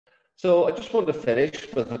So I just wanted to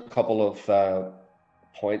finish with a couple of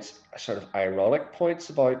points, sort of ironic points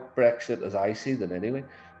about Brexit as I see them anyway,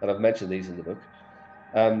 and I've mentioned these in the book.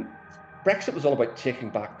 Brexit was all about taking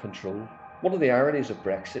back control. One of the ironies of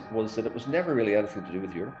Brexit was that it was never really anything to do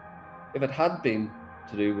with Europe. If it had been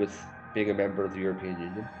to do with being a member of the European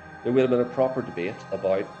Union, there would have been a proper debate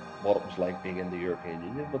about what it was like being in the European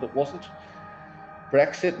Union, but it wasn't.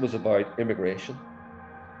 Brexit was about immigration,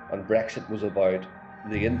 and Brexit was about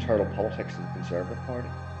the internal politics of the Conservative Party.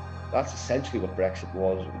 That's essentially what Brexit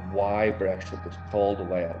was, why Brexit was called the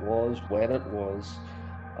way it was, when it was,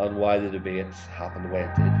 and why the debate happened the way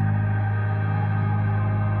it did.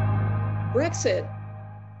 Brexit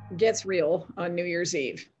gets real on New Year's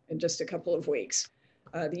Eve in just a couple of weeks.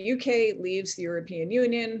 The UK leaves the European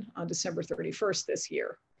Union on December 31st this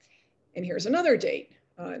year. And here's another date.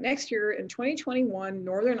 Next year in 2021,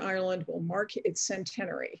 Northern Ireland will mark its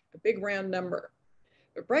centenary, a big round number.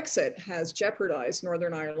 But Brexit has jeopardized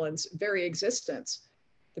Northern Ireland's very existence.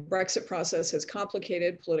 The Brexit process has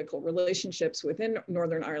complicated political relationships within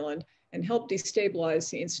Northern Ireland and helped destabilize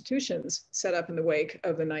the institutions set up in the wake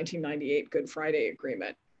of the 1998 Good Friday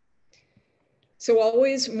Agreement. So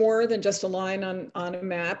always more than just a line on a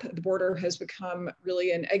map, the border has become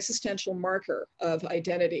really an existential marker of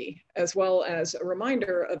identity, as well as a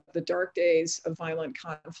reminder of the dark days of violent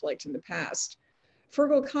conflict in the past.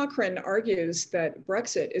 Feargal Cochrane argues that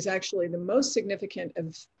Brexit is actually the most significant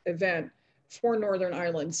event for Northern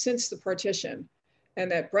Ireland since the partition, and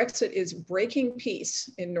that Brexit is breaking peace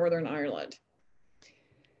in Northern Ireland.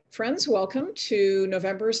 Friends, welcome to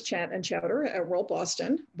November's Chat and Chowder at World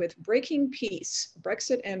Boston with Breaking Peace,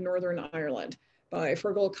 Brexit and Northern Ireland by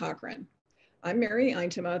Feargal Cochrane. I'm Mary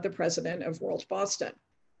Eintema, the president of World Boston.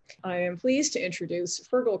 I am pleased to introduce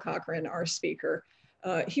Feargal Cochrane, our speaker.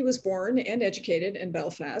 He was born and educated in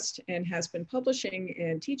Belfast and has been publishing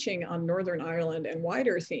and teaching on Northern Ireland and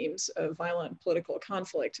wider themes of violent political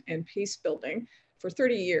conflict and peace building for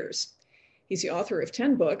 30 years. He's the author of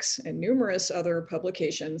 10 books and numerous other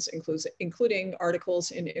publications, including articles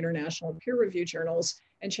in international peer-reviewed journals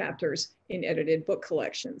and chapters in edited book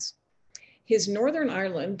collections. His Northern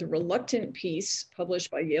Ireland, The Reluctant Peace, published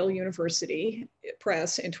by Yale University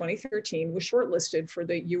Press in 2013, was shortlisted for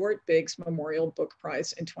the Ewart Biggs Memorial Book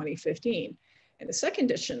Prize in 2015. And the second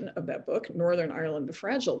edition of that book, Northern Ireland, The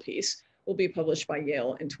Fragile Peace, will be published by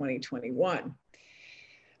Yale in 2021.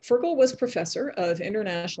 Feargal was professor of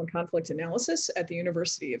international conflict analysis at the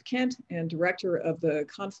University of Kent and director of the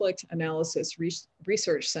Conflict Analysis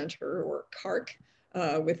Research Center, or CARC,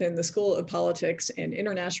 within the School of Politics and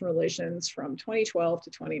International Relations from 2012 to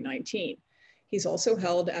 2019. He's also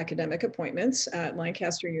held academic appointments at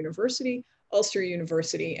Lancaster University, Ulster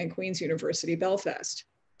University, and Queen's University Belfast.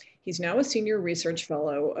 He's now a senior research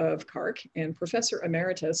fellow of CARC and professor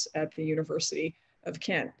emeritus at the University of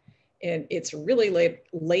Kent. And it's really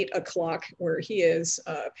late o'clock where he is,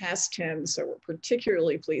 past 10, so we're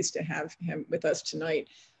particularly pleased to have him with us tonight.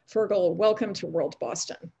 Feargal, welcome to World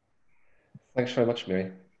Boston. Thanks very much,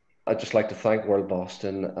 Mary. I'd just like to thank World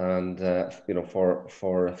Boston and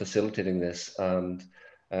for facilitating this, and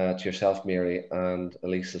to yourself, Mary, and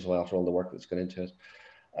Elise as well for all the work that's gone into it,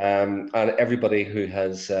 and everybody who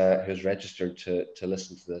has registered to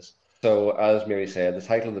listen to this. So, as Mary said, the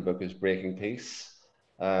title of the book is Breaking Peace.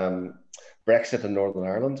 Brexit and Northern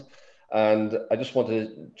Ireland. And I just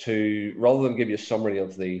wanted to, rather than give you a summary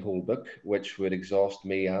of the whole book, which would exhaust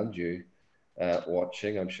me and you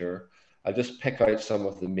watching, I'm sure, I'll just pick out some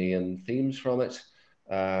of the main themes from it,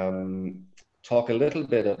 talk a little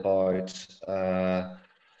bit about,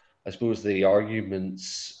 I suppose, the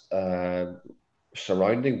arguments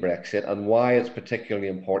surrounding Brexit and why it's particularly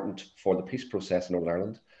important for the peace process in Northern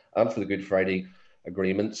Ireland and for the Good Friday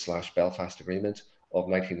Agreement / Belfast Agreement of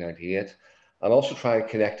 1998, and also try and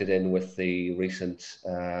connect it in with the recent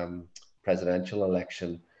presidential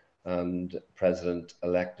election and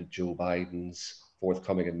President-elect Joe Biden's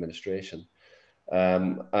forthcoming administration.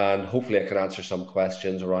 And hopefully I can answer some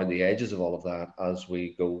questions around the edges of all of that as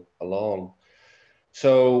we go along.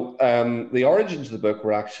 So the origins of the book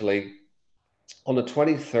were actually on the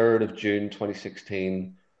 23rd of June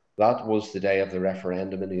 2016. That was the day of the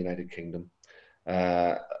referendum in the United Kingdom.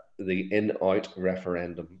 The in-out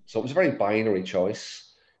referendum. So it was a very binary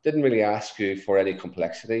choice. Didn't really ask you for any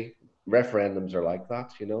complexity. Referendums are like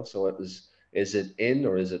that, you know. So it was, is it in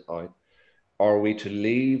or is it out? Are we to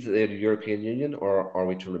leave the European Union or are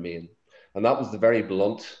we to remain? And that was the very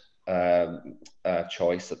blunt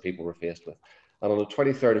choice that people were faced with. And on the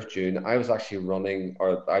 23rd of June, I was actually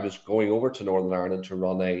I was going over to Northern Ireland to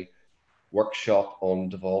run a workshop on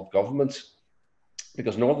devolved government.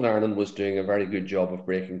 because Northern Ireland was doing a very good job of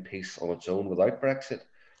breaking peace on its own without Brexit.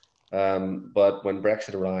 But when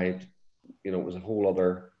Brexit arrived, it was a whole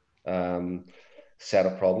other set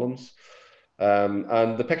of problems.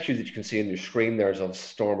 And the picture that you can see on your screen there is of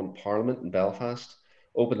storming Parliament in Belfast,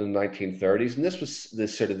 opened in the 1930s. And this was the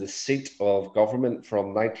sort of the seat of government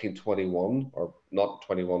from 1921, or not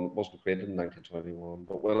 21, it wasn't created in 1921,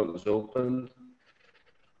 but when it was opened,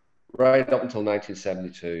 right up until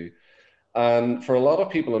 1972. And for a lot of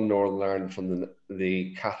people in Northern Ireland from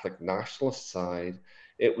the Catholic nationalist side,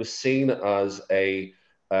 it was seen as a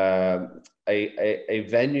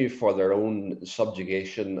venue for their own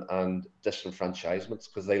subjugation and disenfranchisements,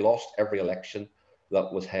 because they lost every election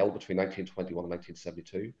that was held between 1921 and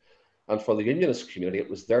 1972. And for the Unionist community, it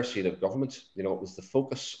was their seat of government. It was the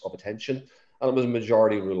focus of attention, and it was a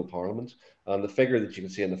majority rule parliament. And the figure that you can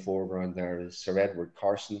see in the foreground there is Sir Edward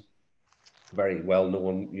Carson, very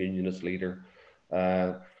well-known Unionist leader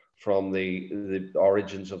from the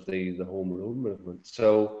origins of the Home Rule movement.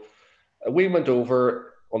 So we went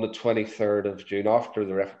over on the 23rd of June after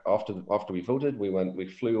we voted. We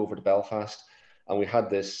flew over to Belfast, and we had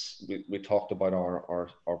this. We talked about our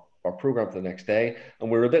program for the next day,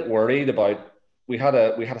 and we were a bit worried about. We had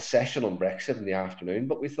a session on Brexit in the afternoon,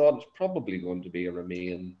 but we thought it's probably going to be a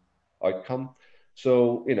Remain outcome.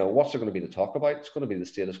 So, what's there going to be to talk about? It's going to be the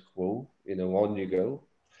status quo, on you go.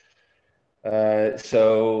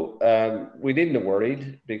 So we needn't have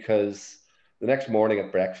worried, because the next morning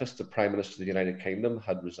at breakfast, the Prime Minister of the United Kingdom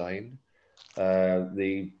had resigned.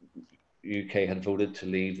 The UK had voted to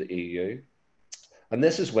leave the EU. And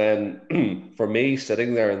this is when, for me,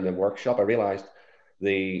 sitting there in the workshop, I realised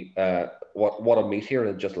what a meteor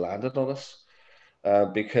had just landed on us,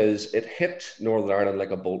 because it hit Northern Ireland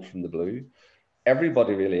like a bolt from the blue.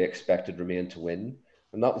 Everybody really expected Remain to win,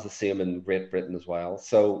 and that was the same in Great Britain as well.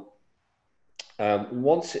 So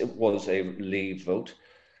once it was a leave vote,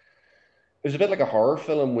 it was a bit like a horror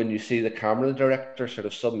film when you see the camera director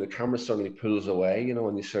the camera suddenly pulls away,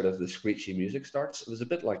 and the screechy music starts. It was a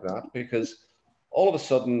bit like that, because all of a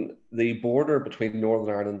sudden the border between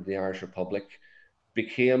Northern Ireland and the Irish Republic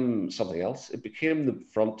became something else. It became the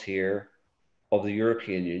frontier of the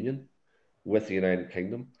European Union with the United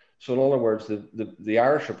Kingdom. So in other words, the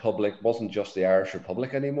Irish Republic wasn't just the Irish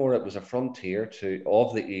Republic anymore. It was a frontier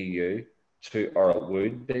of the EU or it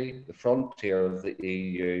would be the frontier of the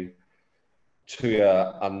EU to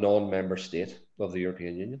a non-member state of the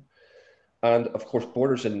European Union. And of course,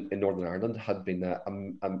 borders in Northern Ireland had been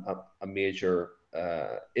a major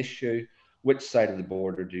issue. Which side of the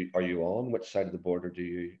border are you on? Which side of the border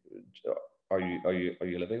are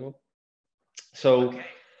you living on? So,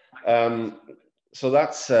 okay. So that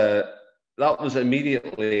was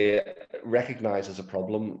immediately recognised as a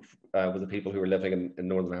problem with the people who were living in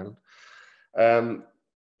Northern Ireland.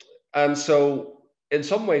 And so, in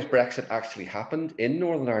some ways, Brexit actually happened in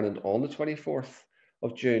Northern Ireland on the 24th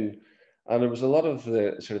of June. And there was a lot of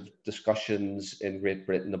the sort of discussions in Great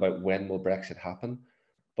Britain about when will Brexit happen.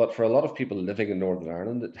 But for a lot of people living in Northern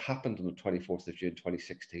Ireland, it happened on the 24th of June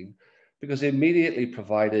 2016, because it immediately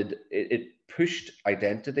it pushed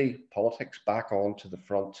identity politics back onto the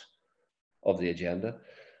front of the agenda.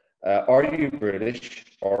 Are you British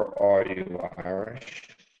or are you Irish?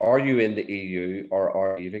 Are you in the EU or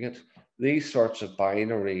are you leaving it? These sorts of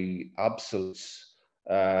binary absolutes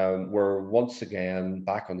were once again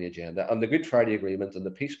back on the agenda. And the Good Friday Agreement and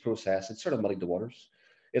the peace process, it sort of muddied the waters.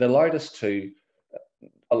 It allowed us to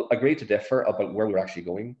agree to differ about where we're actually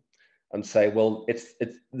going, and say, well, it's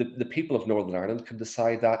the people of Northern Ireland can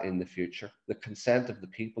decide that in the future. The consent of the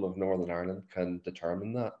people of Northern Ireland can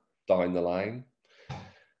determine that down the line.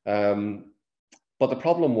 But the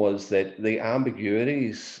problem was that the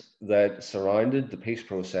ambiguities that surrounded the peace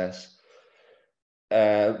process,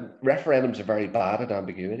 referendums are very bad at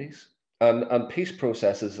ambiguities, and peace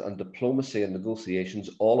processes and diplomacy and negotiations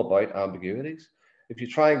all about ambiguities. If you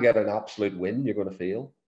try and get an absolute win, you're going to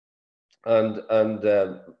fail. And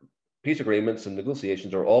peace agreements and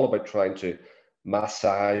negotiations are all about trying to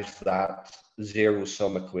massage that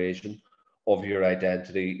zero-sum equation of your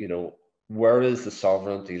identity. Where is the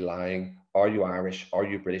sovereignty lying? Are you Irish? Are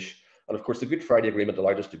you British? And of course, the Good Friday Agreement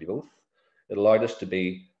allowed us to be both. It allowed us to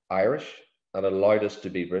be Irish, and it allowed us to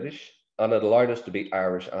be British, and it allowed us to be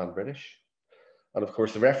Irish and British. And of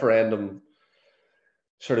course, the referendum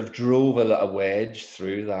sort of drove a wedge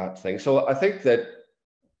through that thing. So I think that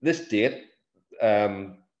this date,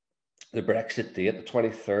 the Brexit date, the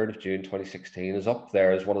 23rd of June 2016, is up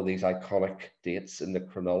there as one of these iconic dates in the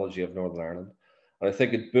chronology of Northern Ireland. And I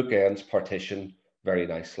think it bookends Partition very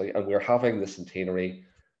nicely. And we're having the centenary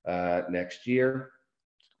next year,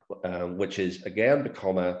 which is again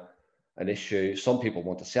become an issue. Some people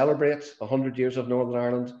want to celebrate 100 years of Northern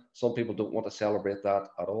Ireland. Some people don't want to celebrate that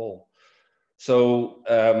at all. So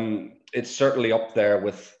it's certainly up there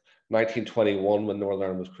with 1921 when Northern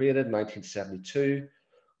Ireland was created, 1972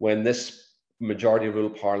 when this majority rule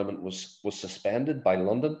parliament was suspended by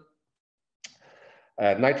London,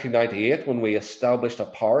 1998 when we established a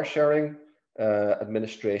power sharing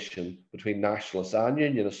administration between nationalists and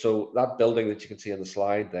unionists. So that building that you can see on the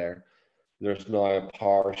slide there, there's now a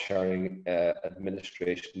power sharing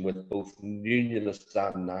administration with both unionists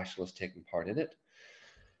and nationalists taking part in it.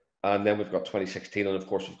 And then we've got 2016, and of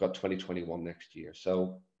course we've got 2021 next year.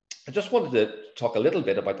 So I just wanted to talk a little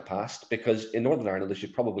bit about the past, because in Northern Ireland, as you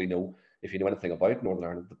probably know, if you know anything about Northern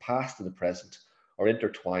Ireland, the past and the present are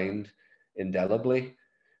intertwined indelibly.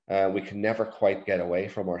 We can never quite get away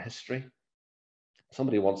from our history.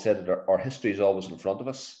 Somebody once said that our history is always in front of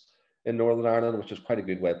us in Northern Ireland, which is quite a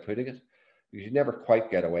good way of putting it, because you never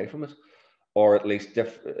quite get away from it, or at least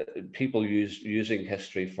people using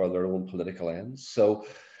history for their own political ends. So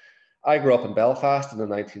I grew up in Belfast in the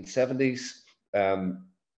 1970s,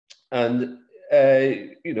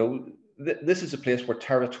 you know, this is a place where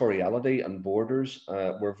territoriality and borders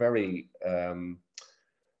were very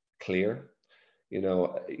clear. You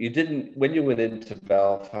know, you didn't, when you went into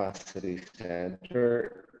Belfast city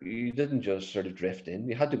centre, you didn't just sort of drift in.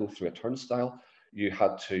 You had to go through a turnstile. You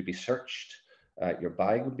had to be searched. Your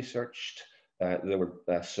bag would be searched. There were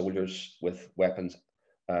soldiers with weapons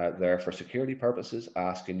there for security purposes,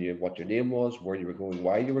 asking you what your name was, where you were going,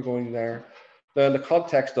 why you were going there. Now, in the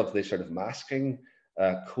context of the sort of masking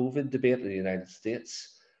COVID debate in the United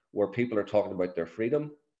States, where people are talking about their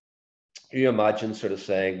freedom, you imagine sort of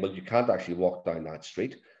saying, well, you can't actually walk down that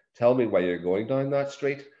street. Tell me why you're going down that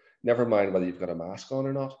street. Never mind whether you've got a mask on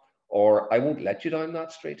or not, or I won't let you down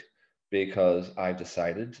that street because I've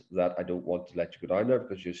decided that I don't want to let you go down there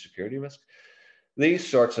because you're a security risk. These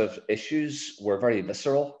sorts of issues were very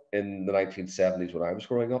visceral in the 1970s when I was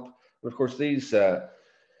growing up. And of course, these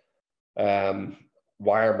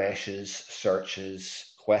wire meshes, searches,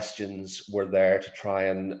 questions were there to try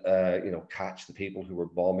and you know, catch the people who were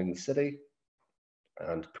bombing the city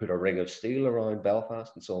and put a ring of steel around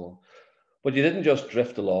Belfast and so on. But you didn't just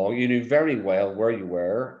drift along. You knew very well where you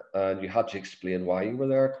were, and you had to explain why you were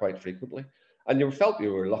there quite frequently. And you felt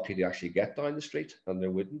you were lucky to actually get down the street and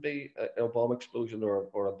there wouldn't be a bomb explosion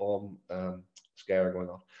or a bomb scare going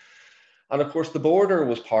on. And of course, the border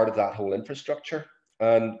was part of that whole infrastructure.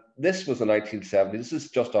 And this was the 1970s. This is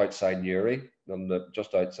just outside Newry,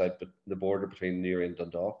 just outside the border between Newry and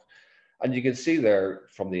Dundalk. And you can see there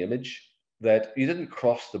from the image that you didn't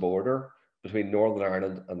cross the border between Northern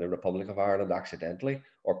Ireland and the Republic of Ireland accidentally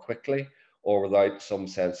or quickly or without some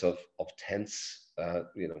sense of tense,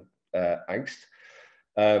 you know, angst.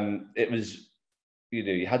 It was, you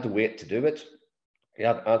know, you had to wait to do it. You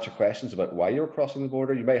had to answer questions about why you were crossing the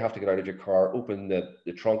border. You may have to get out of your car, open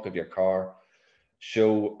the trunk of your car,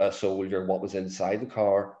 show a soldier what was inside the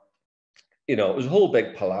car. You know, it was a whole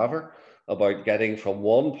big palaver about getting from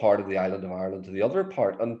one part of the island of Ireland to the other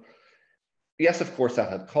part. And yes, of course, that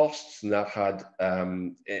had costs and that had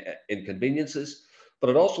inconveniences, but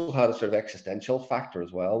it also had a sort of existential factor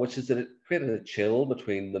as well, which is that it created a chill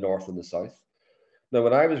between the north and the south. Now,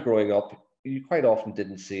 when I was growing up, you quite often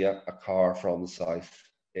didn't see a car from the south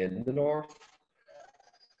in the north.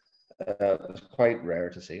 It was quite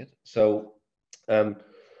rare to see it. So, you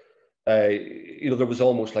know, there was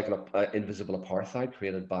almost like an invisible apartheid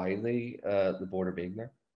created by the border being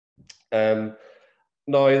there.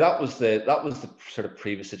 Now that was the sort of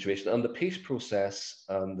previous situation, and the peace process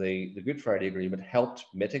and the Good Friday Agreement helped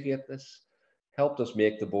mitigate this, helped us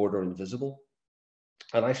make the border invisible.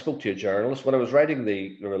 And I spoke to a journalist when I was writing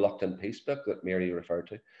the Reluctant Peace book that Mary referred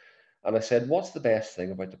to, and I said, "What's the best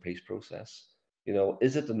thing about the peace process? You know,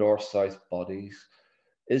 is it the North-South bodies?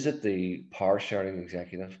 Is it the power sharing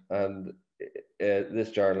executive?" And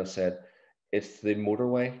this journalist said, "It's the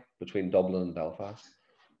motorway between Dublin and Belfast."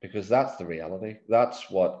 Because that's the reality. That's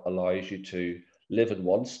what allows you to live in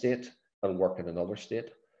one state and work in another state.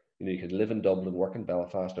 You know, you can live in Dublin, work in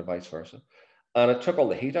Belfast, or vice versa. And it took all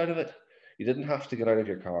the heat out of it. You didn't have to get out of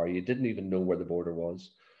your car. You didn't even know where the border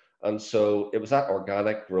was. And so it was that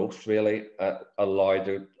organic growth really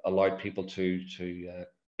allowed people to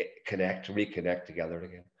reconnect together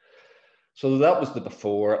again. So that was the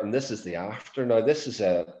before, and this is the after. Now this is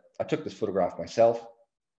I took this photograph myself.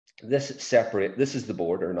 This is the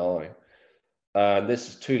border now. And this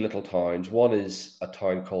is two little towns. One is a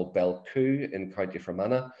town called Belcoo in County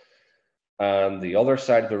Fermanagh, and the other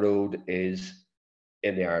side of the road is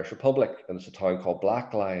in the Irish Republic, and it's a town called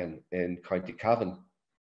Blacklion in County Cavan.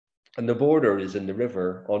 and the border is in the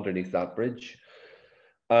river underneath that bridge.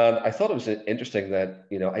 And I thought it was interesting that,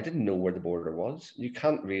 you know, I didn't know where the border was. You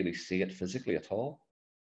can't really see it physically at all.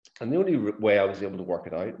 And the only way I was able to work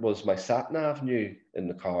it out was my sat nav knew in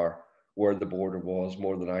the car where the border was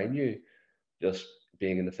more than I knew, just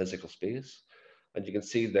being in the physical space. And you can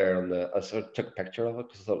see there on the, I sort of took a picture of it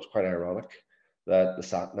because I thought it was quite ironic that the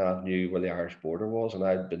sat nav knew where the Irish border was, and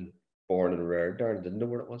I'd been born and reared there and didn't know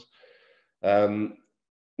where it was.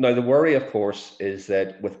 Now, the worry, of course, is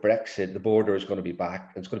that with Brexit, the border is going to be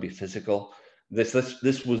back. It's going to be physical. This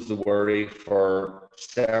was the worry for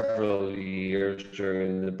several years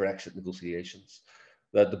during the Brexit negotiations,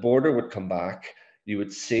 that the border would come back. You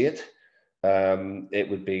would see it. It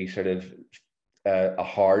would be sort of a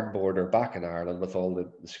hard border back in Ireland with all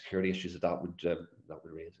the security issues that would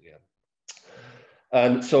raise again.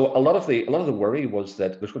 And so a lot of the worry was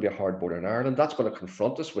that there's going to be a hard border in Ireland. That's going to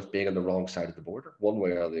confront us with being on the wrong side of the border, one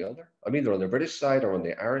way or the other. I'm either on the British side or on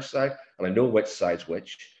the Irish side, and I know which side's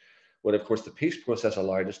which. But of course, the peace process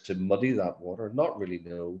allowed us to muddy that water, not really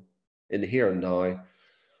know in the here and now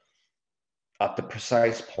at the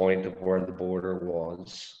precise point of where the border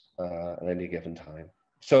was at any given time.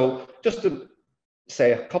 So just to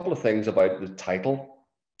say a couple of things about the title.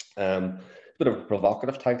 Bit of a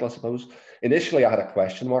provocative title, I suppose. Initially, I had a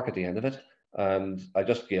question mark at the end of it, and I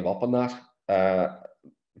just gave up on that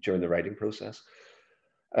during the writing process.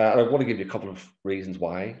 And I want to give you a couple of reasons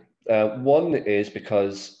why. One is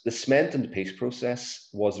because the cement in the peace process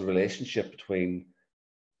was a relationship between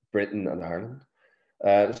Britain and Ireland.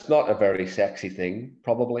 It's not a very sexy thing,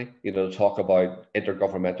 probably, you know, to talk about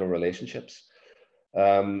intergovernmental relationships.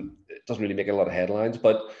 It doesn't really make a lot of headlines,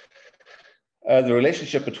 but the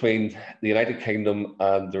relationship between the United Kingdom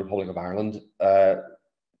and the Republic of Ireland,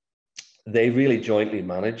 they really jointly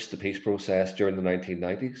managed the peace process during the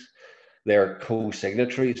 1990s. They're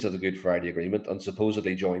co-signatories of the Good Friday Agreement and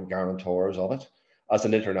supposedly joint guarantors of it as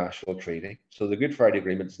an international treaty. So the Good Friday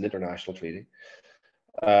Agreement is an international treaty,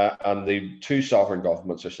 and the two sovereign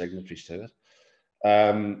governments are signatories to it,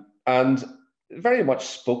 and very much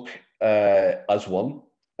spoke as one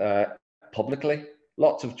publicly.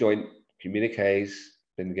 Lots of joint communiques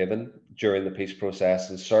been given during the peace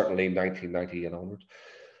process, and certainly 1990 and onwards.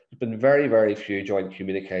 There's been very, very few joint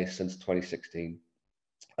communiques since 2016.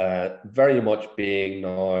 Very much being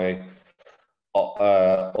now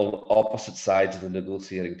on opposite sides of the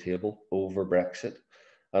negotiating table over Brexit.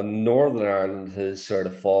 And Northern Ireland has sort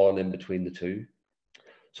of fallen in between the two.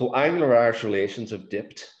 So Anglo-Irish relations have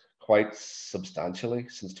dipped quite substantially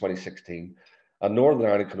since 2016. And Northern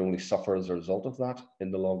Ireland can only suffer as a result of that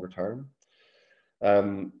in the longer term.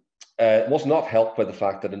 It was not helped by the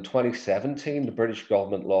fact that in 2017, the British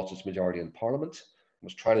government lost its majority in Parliament and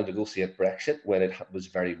was trying to negotiate Brexit when it was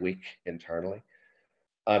very weak internally.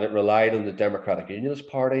 And it relied on the Democratic Unionist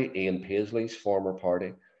Party, Ian Paisley's former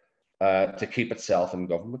party, to keep itself in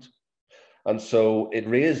government. And so it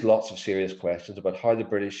raised lots of serious questions about how the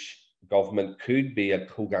British government could be a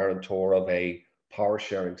co-guarantor of a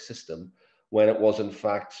power-sharing system when it was in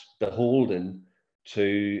fact beholden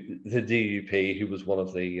to the DUP, who was one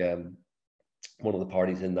of the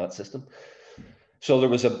parties in that system. So there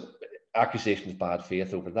was an accusation of bad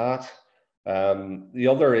faith over that. The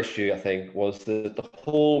other issue, I think, was that the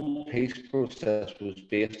whole peace process was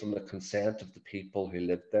based on the consent of the people who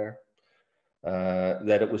lived there,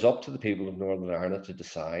 that it was up to the people of Northern Ireland to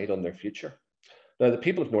decide on their future. Now, the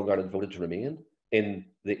people of Northern Ireland voted to remain in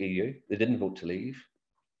the EU. They didn't vote to leave.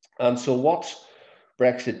 And so what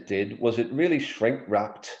Brexit did was it really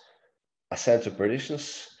shrink-wrapped a sense of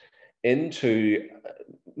Britishness into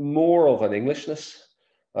more of an Englishness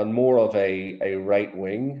and more of a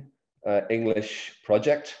right-wing English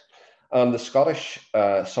project. And the Scottish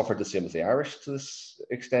suffered the same as the Irish to this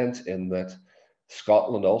extent, in that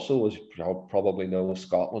Scotland also, as you probably know,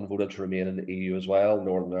 Scotland voted to remain in the EU as well.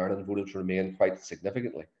 Northern Ireland voted to remain quite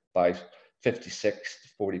significantly by 56 to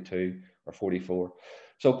 42 or 44.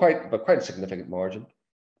 So quite a significant margin.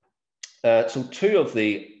 So two of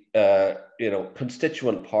the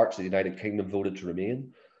constituent parts of the United Kingdom voted to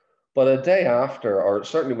remain. But a day after, or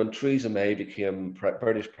certainly when Theresa May became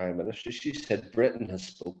British Prime Minister, she said Britain has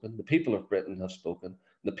spoken, the people of Britain have spoken,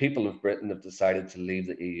 the people of Britain have decided to leave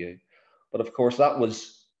the EU. But of course, that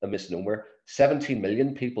was a misnomer. 17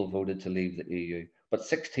 million people voted to leave the EU, but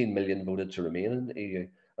 16 million voted to remain in the EU.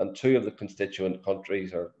 And two of the constituent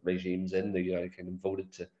countries or regimes in the United Kingdom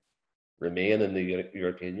voted to remain in the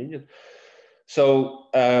European Union. So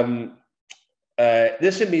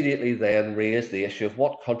this immediately then raised the issue of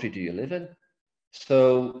what country do you live in?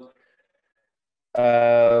 So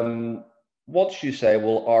once you say,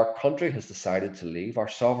 well, our country has decided to leave, our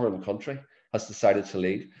sovereign country has decided to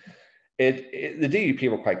leave, the DUP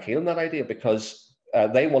were quite keen on that idea because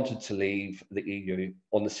they wanted to leave the EU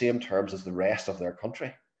on the same terms as the rest of their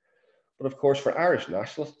country. But of course, for Irish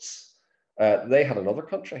nationalists, they had another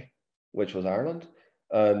country, which was Ireland,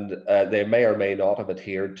 and they may or may not have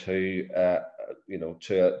adhered to,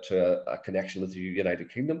 to a connection with the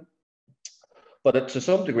United Kingdom. But to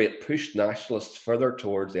some degree, it pushed nationalists further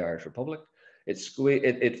towards the Irish Republic.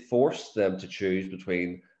 It forced them to choose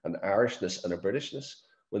between an Irishness and a Britishness,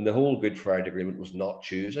 when the whole Good Friday Agreement was not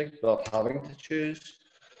having to choose.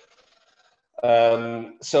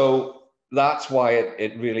 So that's why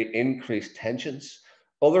it really increased tensions.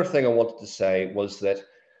 Other thing I wanted to say was that,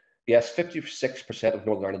 yes, 56% of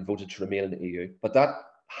Northern Ireland voted to remain in the EU, but that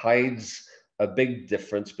hides a big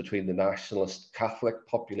difference between the nationalist Catholic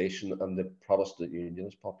population and the Protestant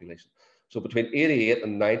Unionist population. So between 88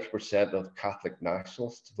 and 90% of Catholic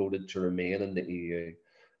nationalists voted to remain in the EU,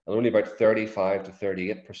 and only about 35 to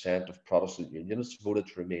 38% of Protestant Unionists voted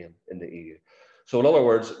to remain in the EU. So in other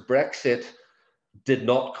words, Brexit did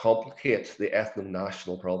not complicate the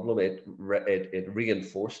ethno-national problem; it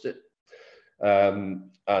reinforced it,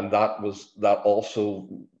 and that also,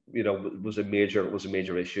 was a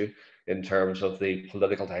major issue in terms of the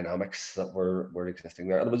political dynamics that were existing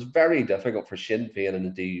there. And it was very difficult for Sinn Féin and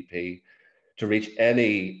the DUP to reach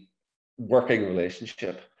any working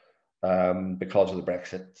relationship because of the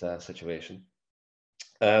Brexit situation.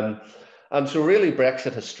 And so really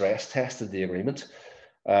Brexit has stress tested the agreement.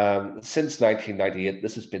 Since 1998,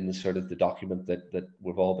 this has been the document that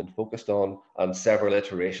we've all been focused on, and several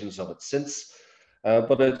iterations of it since.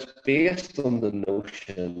 But it's based on the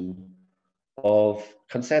notion of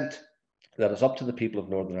consent, that it's up to the people of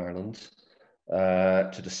Northern Ireland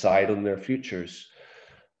to decide on their futures.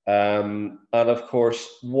 And of course,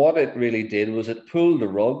 what it really did was it pulled the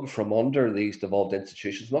rug from under these devolved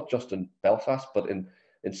institutions, not just in Belfast, but in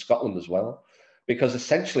Scotland as well. Because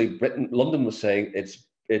essentially London was saying it's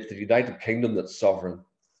the United Kingdom that's sovereign,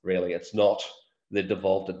 really. It's not the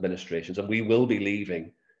devolved administrations. And we will be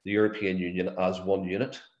leaving the European Union as one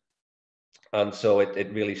unit. And so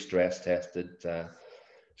it really stress tested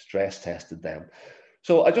them.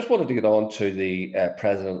 So I just wanted to get on to the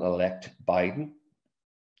President-elect Biden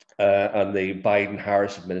and the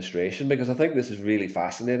Biden-Harris administration, because I think this is really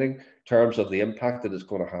fascinating in terms of the impact that it's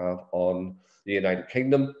going to have on the United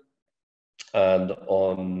Kingdom and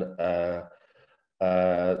on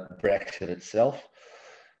Brexit itself.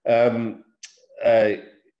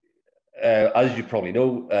 As you probably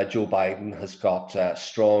know, Joe Biden has got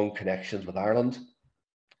strong connections with Ireland,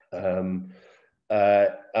 and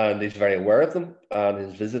he's very aware of them, and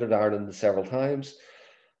has visited Ireland several times.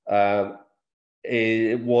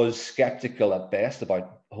 It was skeptical at best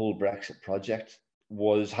about the whole Brexit project,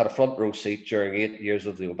 had a front row seat during 8 years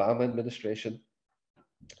of the Obama administration.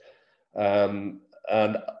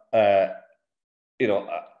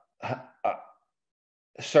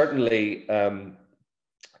 Certainly,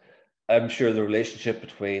 I'm sure the relationship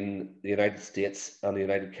between the United States and the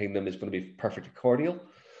United Kingdom is going to be perfectly cordial.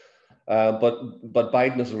 But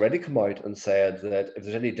Biden has already come out and said that if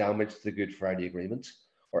there's any damage to the Good Friday Agreement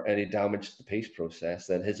or any damage to the peace process,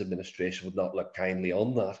 then his administration would not look kindly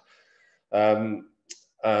on that.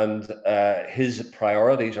 His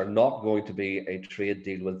priorities are not going to be a trade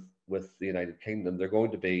deal with the United Kingdom. They're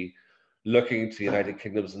going to be looking to the United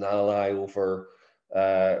Kingdom as an ally over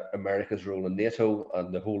America's role in NATO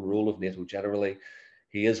and the whole role of NATO generally.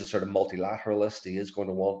 He is a sort of multilateralist. He is going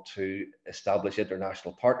to want to establish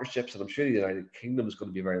international partnerships, and I'm sure the United Kingdom is going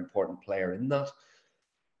to be a very important player in that.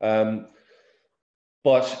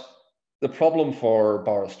 But the problem for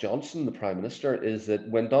Boris Johnson, the Prime Minister, is that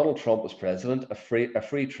when Donald Trump was president, a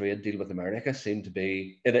free trade deal with America seemed to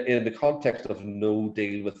be, in the context of no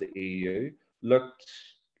deal with the EU, looked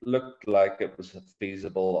like it was a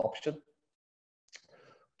feasible option.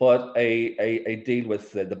 But a deal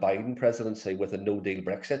with the Biden presidency with a no-deal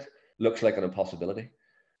Brexit looks like an impossibility.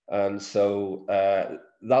 And so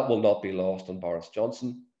that will not be lost on Boris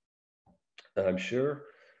Johnson, I'm sure.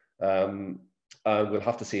 And we'll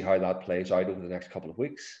have to see how that plays out over the next couple of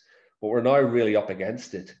weeks. But we're now really up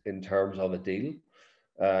against it in terms of a deal.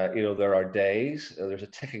 There are days, there's a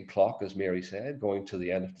ticking clock, as Mary said, going to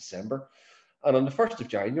the end of December. And on the 1st of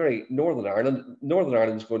January, Northern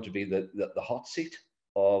Ireland is going to be the hot seat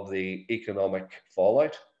of the economic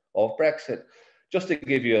fallout of Brexit. Just to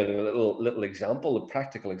give you a little example, a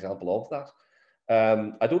practical example of that.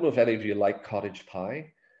 I don't know if any of you like cottage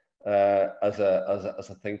pie as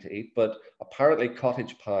a thing to eat, but apparently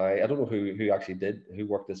cottage pie, I don't know who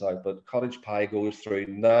worked this out, but cottage pie goes through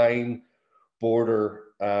 9 border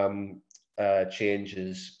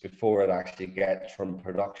changes before it actually gets from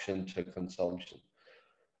production to consumption.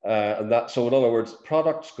 And that, so in other words,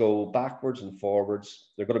 products go backwards and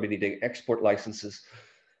forwards. They're going to be needing export licenses.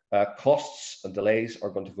 Costs and delays are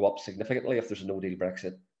going to go up significantly if there's a no-deal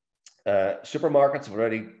Brexit. Supermarkets have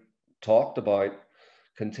already talked about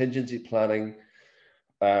contingency planning,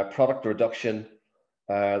 product reduction.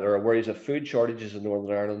 There are worries of food shortages in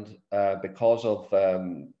Northern Ireland because of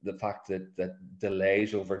the fact that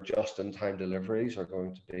delays over just-in-time deliveries are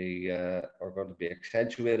going to be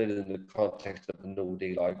accentuated in the context of the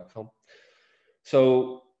no-deal outcome.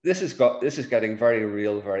 So this is getting very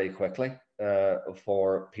real very quickly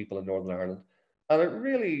for people in Northern Ireland, and it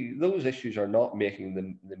really, those issues are not making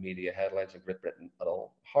the media headlines in Great Britain at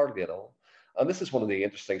all, hardly at all. And this is one of the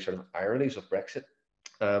interesting sort of ironies of Brexit.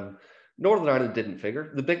 Northern Ireland didn't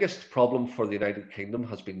figure. The biggest problem for the United Kingdom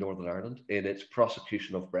has been Northern Ireland in its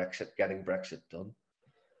prosecution of Brexit, getting Brexit done.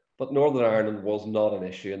 But Northern Ireland was not an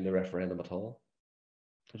issue in the referendum at all.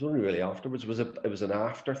 It was only really afterwards. It was an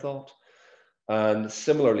afterthought. And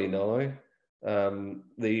similarly now,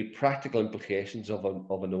 the practical implications of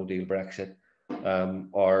a no-deal Brexit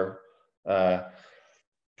are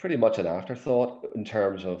pretty much an afterthought in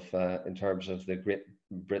terms of the Great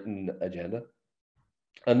Britain agenda.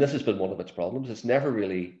 And this has been one of its problems. It's never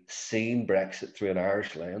really seen Brexit through an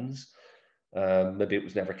Irish lens. Maybe it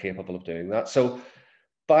was never capable of doing that. So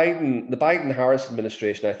the Biden-Harris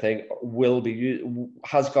administration, I think,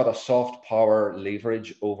 has got a soft power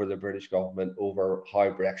leverage over the British government over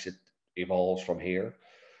how Brexit evolves from here.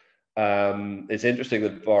 It's interesting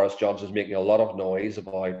that Boris Johnson is making a lot of noise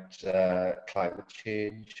about climate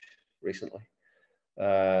change recently.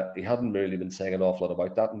 He hadn't really been saying an awful lot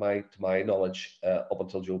about that, to my knowledge, up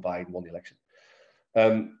until Joe Biden won the election.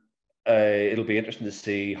 It'll be interesting to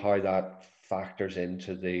see how that factors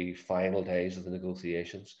into the final days of the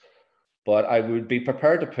negotiations. But I would be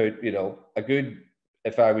prepared to put,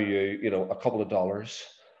 if I were you, a couple of dollars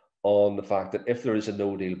on the fact that if there is a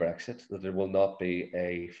no-deal Brexit, that there will not be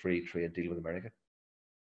a free trade deal with America,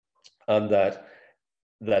 and that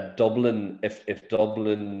Dublin, if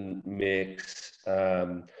Dublin makes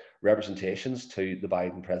representations to the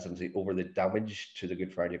Biden presidency over the damage to the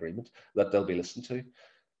Good Friday Agreement, that they'll be listened to,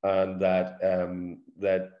 and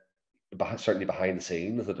that certainly behind the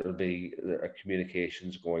scenes that there are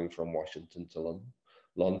communications going from Washington to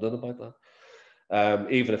London about that,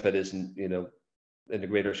 even if it isn't, in the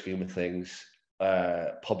greater scheme of things,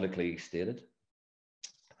 publicly stated.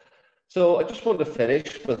 So I just wanted to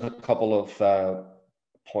finish with a couple of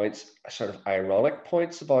points, sort of ironic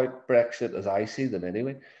points about Brexit as I see them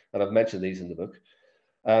anyway, and I've mentioned these in the book.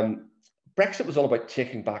 Brexit was all about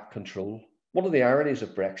taking back control. One of the ironies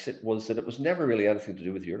of Brexit was that it was never really anything to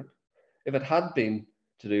do with Europe. If it had been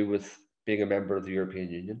to do with being a member of the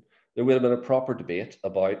European Union, there would have been a proper debate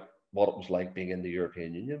about what it was like being in the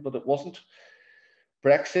European Union, but it wasn't.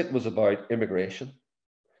 Brexit was about immigration,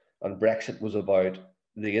 and Brexit was about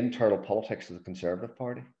the internal politics of the Conservative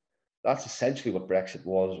Party. That's essentially what Brexit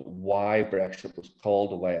was, why Brexit was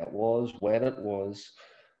called the way it was, when it was,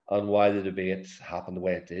 and why the debate happened the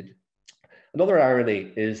way it did. Another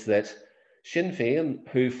irony is that Sinn Féin,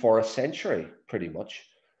 who for a century pretty much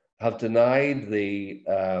have denied the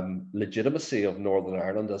legitimacy of Northern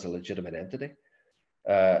Ireland as a legitimate entity,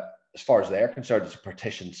 as far as they're concerned, it's a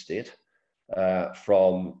partition state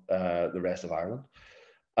from the rest of Ireland.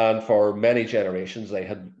 And for many generations, they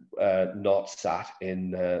had not sat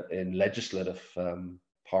in legislative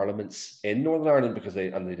parliaments in Northern Ireland because they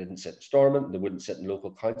didn't sit in Stormont, and they wouldn't sit in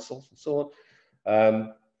local councils and so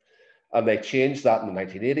on. And they changed that in the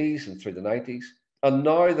 1980s and through the 90s. And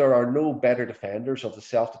now there are no better defenders of the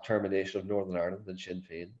self-determination of Northern Ireland than Sinn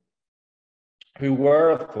Féin, who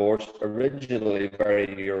were, of course, originally very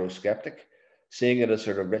Eurosceptic, seeing it as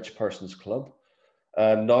sort of rich person's club.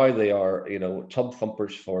 And now they are, tub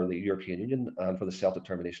thumpers for the European Union and for the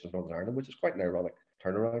self-determination of Northern Ireland, which is quite an ironic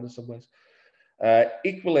turnaround in some ways.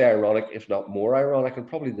 Equally ironic, if not more ironic, and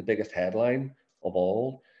probably the biggest headline of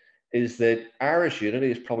all, is that Irish unity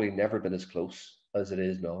has probably never been as close as it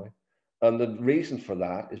is now. And the reason for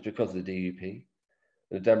that is because of the DUP,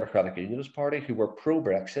 the Democratic Unionist Party, who were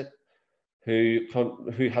pro-Brexit, who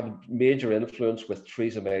had major influence with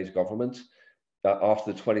Theresa May's government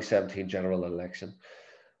after the 2017 general election,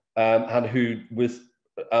 and who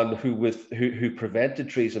prevented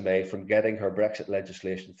Theresa May from getting her Brexit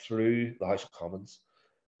legislation through the House of Commons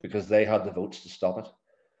because they had the votes to stop it.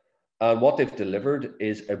 And what they've delivered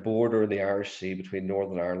is a border in the Irish Sea between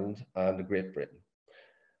Northern Ireland and Great Britain.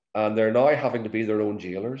 And they're now having to be their own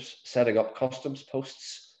jailers, setting up customs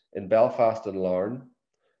posts in Belfast and Larne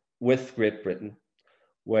with Great Britain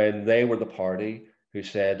when they were the party who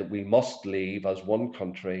said we must leave as one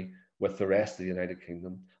country with the rest of the United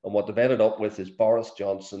Kingdom. And what they've ended up with is Boris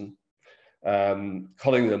Johnson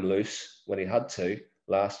cutting them loose when he had to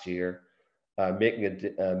last year, signing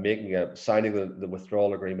the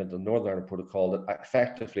withdrawal agreement, the Northern Ireland Protocol, that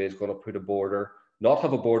effectively is going to put a border, not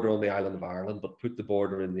have a border on the island of Ireland, but put the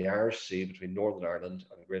border in the Irish Sea between Northern Ireland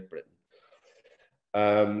and Great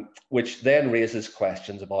Britain, which then raises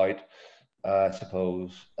questions about, I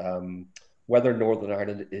suppose, whether Northern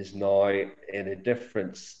Ireland is now in a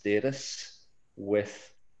different status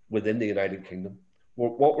within the United Kingdom.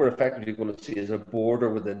 What we're effectively going to see is a border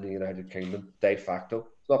within the United Kingdom, de facto.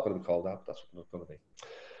 It's not going to be called that. That's what it's going to be.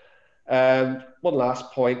 One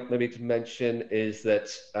last point maybe to mention is that,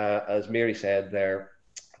 as Mary said there,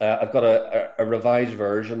 I've got a revised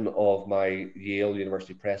version of my Yale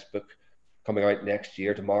University Press book coming out next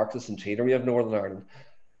year to mark the centenary of Northern Ireland.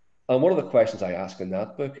 And one of the questions I ask in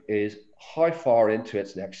that book is, how far into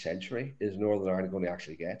its next century is Northern Ireland going to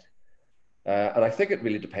actually get? And I think it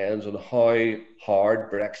really depends on how hard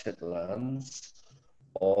Brexit lands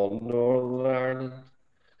on Northern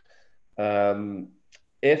Ireland.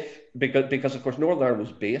 Because of course Northern Ireland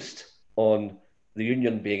was based on the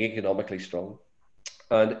Union being economically strong,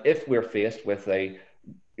 and if we're faced with a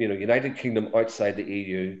United Kingdom outside the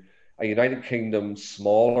EU, a United Kingdom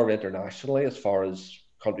smaller internationally as far as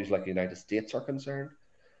countries like the United States are concerned,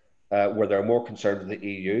 where they're more concerned with the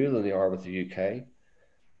EU than they are with the UK.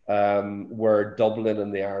 Where Dublin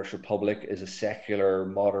and the Irish Republic is a secular,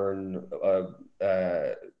 modern,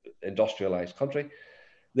 industrialized country,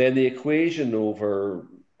 then the equation over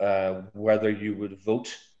whether you would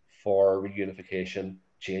vote for reunification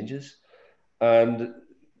changes. And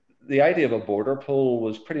the idea of a border poll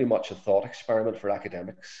was pretty much a thought experiment for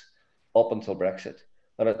academics up until Brexit.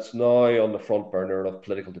 And it's now on the front burner of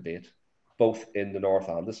political debate, both in the North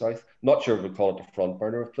and the South. Not sure if we'd call it the front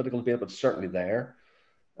burner of political debate, but certainly there.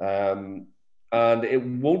 And it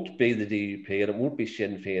won't be the DUP and it won't be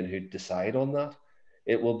Sinn Féin who decide on that.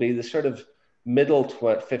 It will be the sort of middle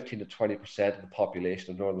 15 to 20% of the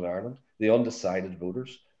population of Northern Ireland, the undecided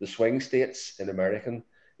voters, the swing states in American,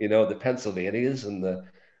 the Pennsylvanias and the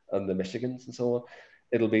Michigans and so on.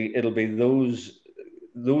 It'll be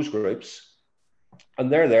those groups,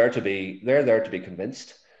 and they're there to be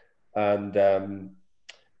convinced. And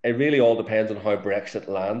it really all depends on how Brexit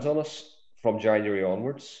lands on us from January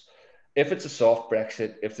onwards. If it's a soft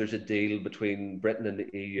Brexit, if there's a deal between Britain and the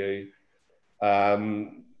EU,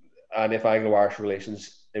 and if Anglo-Irish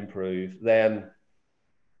relations improve, then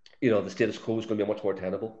the status quo is going to be much more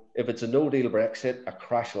tenable. If it's a no-deal Brexit, a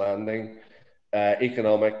crash landing,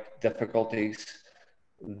 economic difficulties,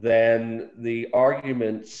 then the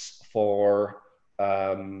arguments for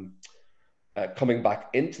coming back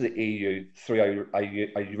into the EU through a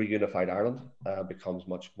reunified Ireland becomes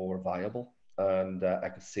much more viable, and I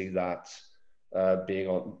could see that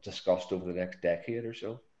being discussed over the next decade or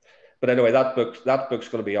so. But anyway, that book's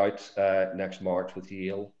going to be out next March with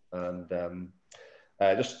Yale. And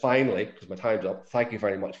just finally, because my time's up, thank you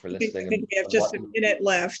very much for listening. I think we have just a minute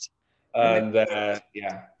left. And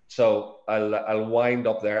yeah, so I'll wind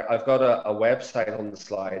up there. I've got a website on the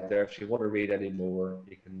slide there. If you want to read any more,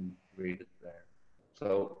 you can read it there.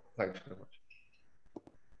 So thanks very much.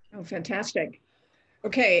 Oh, fantastic.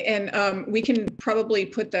 Okay, and we can probably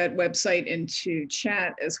put that website into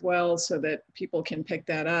chat as well so that people can pick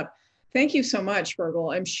that up. Thank you so much,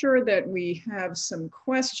 Feargal. I'm sure that we have some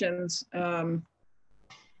questions.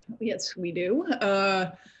 Yes, we do.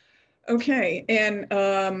 Okay, and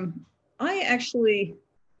I actually,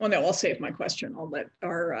 well, no, I'll save my question. I'll let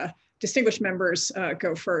our distinguished members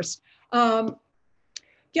go first.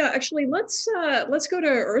 Yeah, actually, let's go to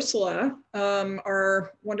Ursula,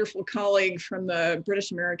 our wonderful colleague from the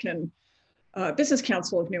British American Business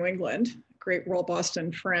Council of New England, great World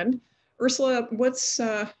Boston friend. Ursula, what's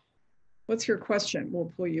your question?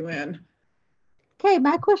 We'll pull you in. Okay,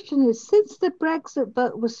 my question is, since the Brexit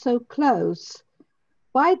vote was so close,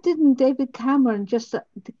 why didn't David Cameron just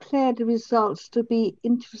declare the results to be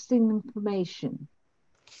interesting information?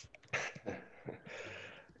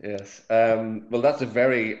 Yes, well, that's a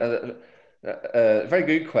very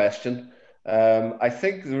good question. I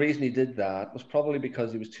think the reason he did that was probably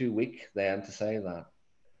because he was too weak then to say that.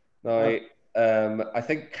 Now, I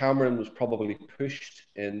think Cameron was probably pushed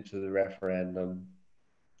into the referendum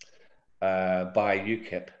by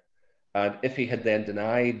UKIP, and if he had then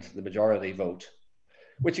denied the majority vote,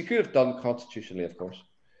 which he could have done constitutionally, of course,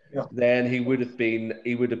 yeah, then he would have been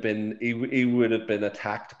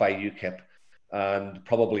attacked by UKIP and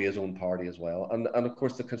probably his own party as well. And of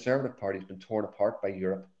course, the Conservative Party has been torn apart by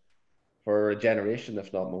Europe for a generation,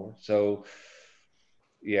 if not more. So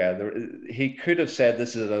yeah, he could have said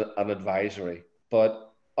this is an advisory,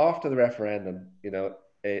 but after the referendum,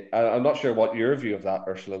 I'm not sure what your view of that,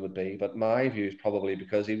 Ursula, would be, but my view is probably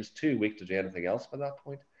because he was too weak to do anything else by that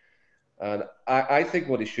point. And I think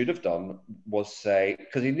what he should have done was say,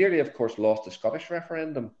 because he nearly, of course, lost the Scottish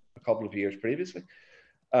referendum a couple of years previously,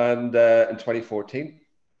 and in 2014.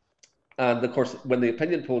 And of course, when the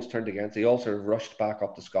opinion polls turned against, he also rushed back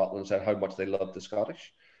up to Scotland and said how much they loved the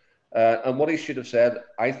Scottish. And what he should have said,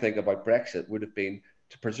 I think, about Brexit would have been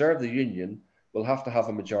to preserve the union, we'll have to have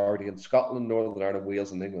a majority in Scotland, Northern Ireland,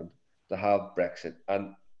 Wales, and England to have Brexit.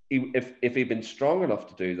 And if he'd been strong enough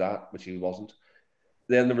to do that, which he wasn't,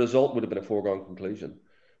 then the result would have been a foregone conclusion.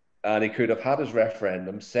 And he could have had his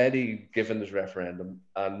referendum, said he'd given his referendum,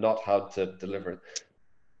 and not had to deliver it.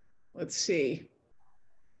 Let's see.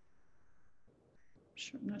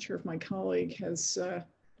 I'm not sure if my colleague has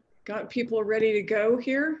got people ready to go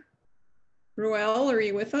here. Ruel, are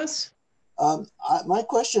you with us? My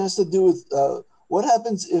question has to do with what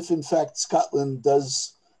happens if, in fact, Scotland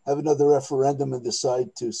does have another referendum and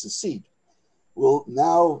decide to secede? Well,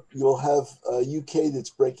 now you'll have a UK that's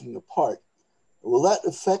breaking apart. Will that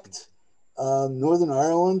affect Northern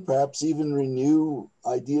Ireland, perhaps even renew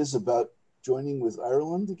ideas about joining with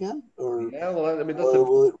Ireland again? Or, yeah, well, I mean,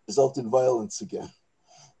 will it result in violence again?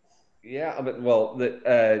 Yeah, I mean, well,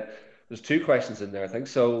 there's two questions in there, I think.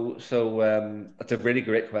 So that's a really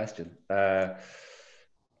great question. I'd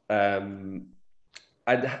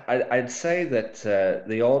say that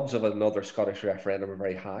the odds of another Scottish referendum are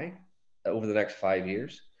very high over the next 5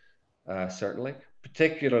 years, certainly,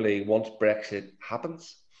 particularly once Brexit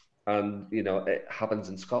happens, and it happens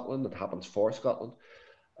in Scotland, it happens for Scotland.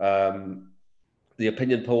 The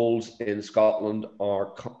opinion polls in Scotland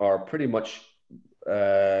are pretty much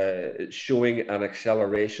showing an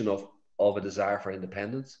acceleration of a desire for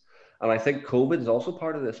independence. And I think COVID is also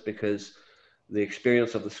part of this, because the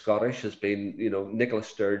experience of the Scottish has been, Nicola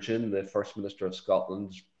Sturgeon, the First Minister of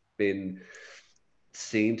Scotland's been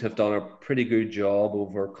seen to have done a pretty good job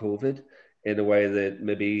over COVID in a way that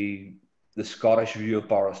maybe the Scottish view of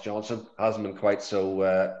Boris Johnson hasn't been quite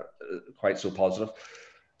so positive.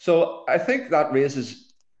 So I think that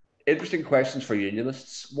raises interesting questions for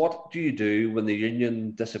unionists. What do you do when the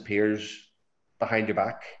union disappears behind your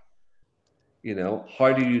back?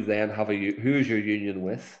 How do you then have who is your union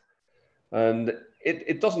with? And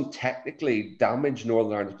it doesn't technically damage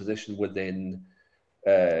Northern Ireland's position within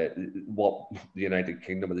what the United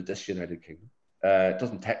Kingdom or the disunited kingdom. It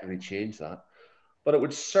doesn't technically change that, but it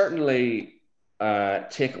would certainly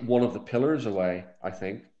take one of the pillars away, I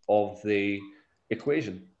think, of the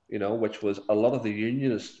equation, which was a lot of the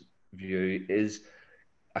unionist view is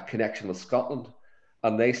a connection with Scotland,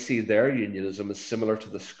 and they see their unionism as similar to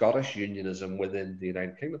the Scottish unionism within the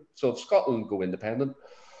United Kingdom. So if Scotland go independent,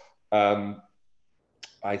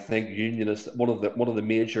 I think unionists, one of the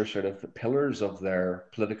major sort of pillars of their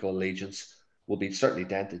political allegiance will be certainly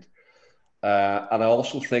dented. And I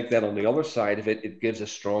also think that on the other side of it, it gives a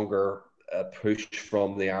stronger push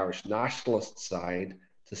from the Irish nationalist side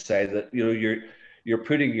to say that you're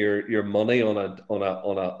putting your money on a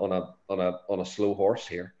slow horse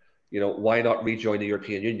here. Why not rejoin the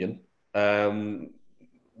European Union? To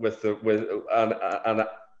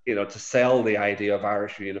sell the idea of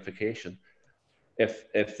Irish reunification.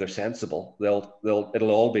 If they're sensible,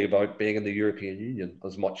 it'll all be about being in the European Union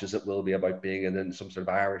as much as it will be about being in some sort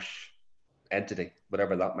of Irish entity,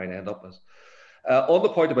 whatever that might end up as. On the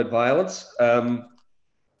point about violence,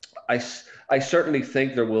 I certainly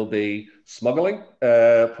think there will be smuggling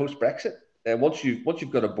post Brexit. Once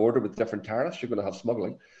you've got a border with different tariffs, you're going to have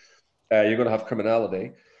smuggling. You're going to have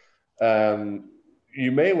criminality. You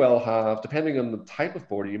may well have, depending on the type of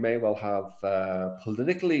border, you may well have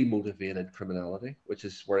politically motivated criminality, which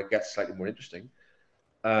is where it gets slightly more interesting.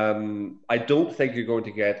 I don't think you're going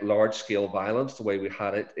to get large-scale violence the way we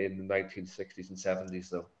had it in the 1960s and 70s,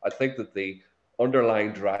 though. I think that the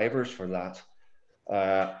underlying drivers for that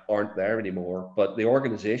aren't there anymore, but the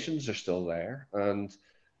organizations are still there, and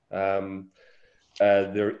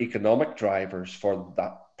their economic drivers for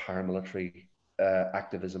that paramilitary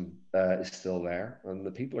activism is still there, and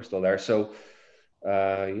the people are still there. So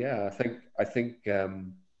I think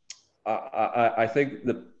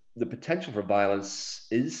the potential for violence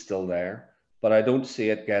is still there, but I don't see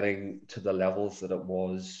it getting to the levels that it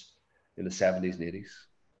was in the 70s and 80s.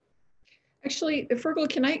 Actually, Feargal,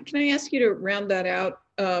 can I ask you to round that out?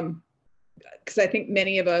 Because I think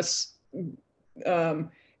many of us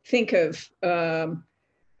think of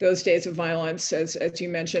those days of violence, as you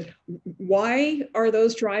mentioned. Why are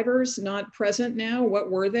those drivers not present now? What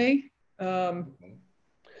were they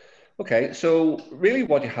Okay, so really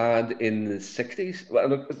what you had in the 60s, well,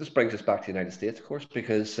 look, this brings us back to the United States, of course,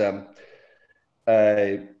 because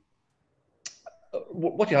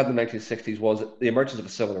what you had in the 1960s was the emergence of a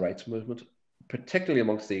civil rights movement, particularly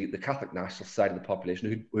amongst the Catholic national side of the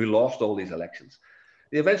population who lost all these elections.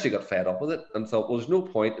 They eventually got fed up with it and thought, well, there's no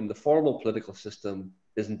point in the formal political system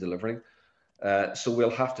isn't delivering. So we'll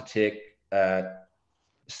have to take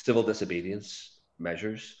civil disobedience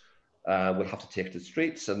measures. We'll have to take to the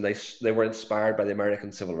streets. And they were inspired by the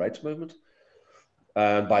American Civil Rights Movement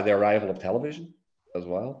and by the arrival of television as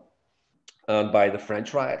well, and by the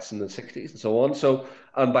French riots in the 60s and so on. So,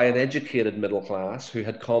 and by an educated middle class who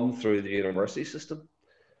had come through the university system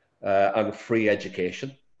and free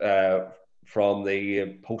education from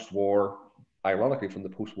the post-war, ironically, from the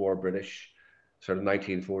post-war British sort of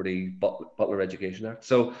 1940 Butler Education Act.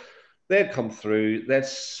 So they'd come through, they'd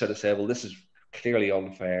sort of say, well, this is clearly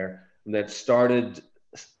unfair. And they'd started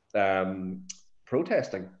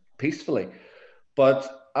protesting peacefully.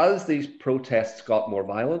 But as these protests got more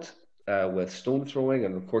violent, with stone throwing,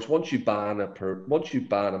 and of course, once you ban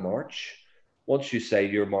a march, once you say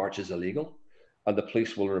your march is illegal, and the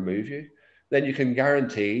police will remove you, then you can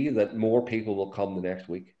guarantee that more people will come the next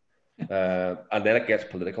week, and then it gets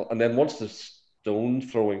political. And then once the stone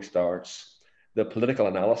throwing starts, the political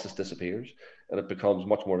analysis disappears, and it becomes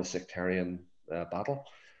much more a sectarian battle.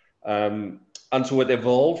 And so it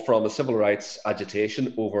evolved from a civil rights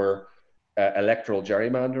agitation over electoral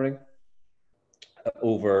gerrymandering,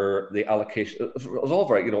 over the allocation. It was all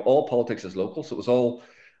very, all politics is local. So it was all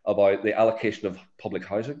about the allocation of public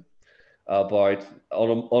housing, about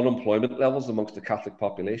unemployment levels amongst the Catholic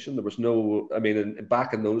population. There was no, I mean,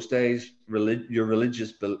 back in those days, your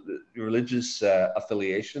religious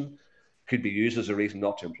affiliation could be used as a reason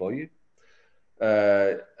not to employ you.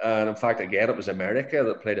 And in fact, again, it was America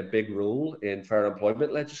that played a big role in fair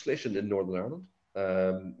employment legislation in Northern Ireland.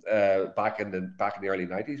 Back in the early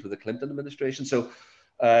 90s with the Clinton administration. So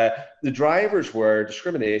the drivers were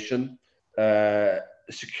discrimination,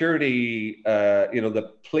 security.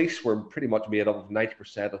 The police were pretty much made up of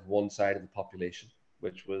 90% of one side of the population,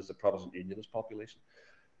 which was the Protestant Unionist population.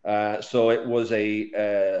 So it was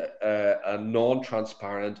a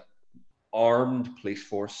non-transparent, armed police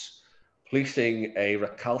force policing a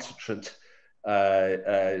recalcitrant,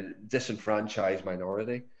 disenfranchised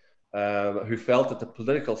minority. Who felt that the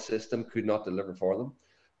political system could not deliver for them.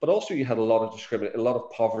 But also you had a lot of discrimination, a lot of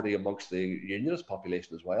poverty amongst the unionist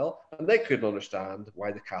population as well. And they couldn't understand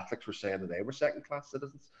why the Catholics were saying that they were second-class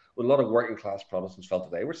citizens. Well, a lot of working-class Protestants felt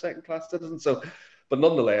that they were second-class citizens. So, but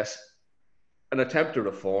nonetheless, an attempt to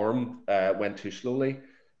reform went too slowly,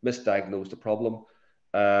 misdiagnosed the problem.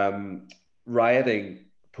 Rioting,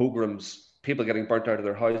 pogroms, people getting burnt out of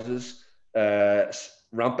their houses,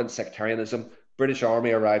 rampant sectarianism. British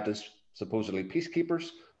Army arrived as supposedly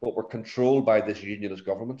peacekeepers, but were controlled by this unionist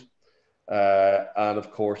government. And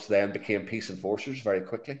of course, then became peace enforcers very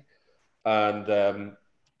quickly. And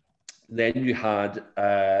then you had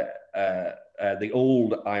the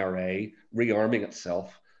old IRA rearming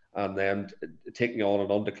itself and then taking on an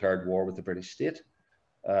undeclared war with the British state.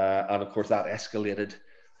 And of course, that escalated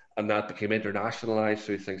and that became internationalized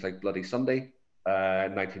through things like Bloody Sunday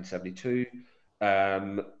in 1972.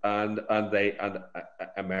 And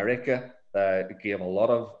America gave a lot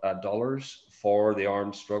of dollars for the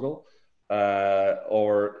armed struggle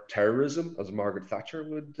or terrorism, as Margaret Thatcher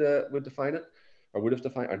would define it, or would have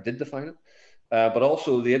defined, or did define it. But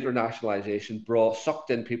also the internationalization sucked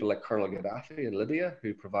in people like Colonel Gaddafi in Libya,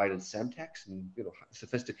 who provided Semtex and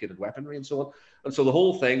sophisticated weaponry and so on. And so the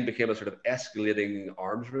whole thing became a sort of escalating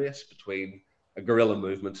arms race between a guerrilla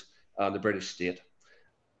movement and the British state,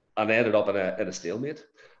 and ended up in a stalemate.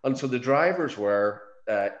 And so the drivers were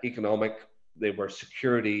economic, they were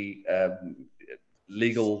security,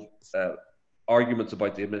 legal arguments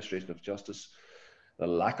about the administration of justice, the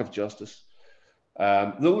lack of justice.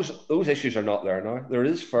 Those issues are not there now. There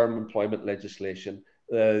is firm employment legislation.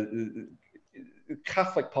 The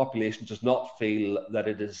Catholic population does not feel that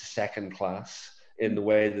it is second class in the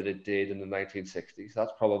way that it did in the 1960s.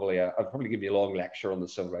 That's probably I'd probably give you a long lecture on the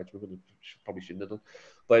civil rights movement. Probably shouldn't have done.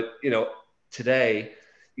 But today,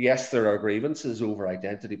 yes, there are grievances over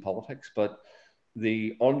identity politics, but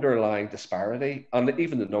the underlying disparity and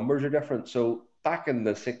even the numbers are different. So back in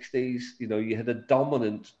the 60s, you had a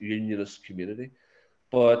dominant unionist community,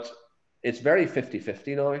 but it's very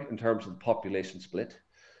 50-50 now in terms of the population split.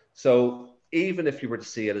 So even if you were to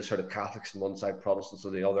see it as sort of Catholics on one side, Protestants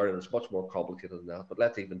on the other, and it's much more complicated than that, but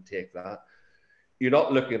let's even take that. You're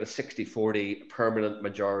not looking at a 60-40 permanent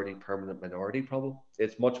majority, permanent minority problem.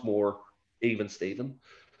 It's much more even Steven.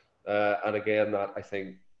 And again, that I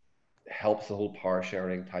think helps the whole power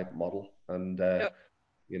sharing type model. And Yep.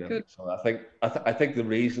 you know, Good. so I think the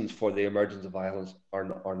reasons for the emergence of violence are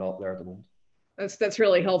not there at the moment. That's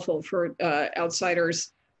really helpful for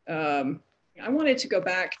outsiders. I wanted to go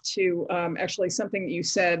back to actually something that you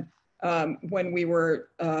said when we were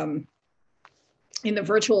in the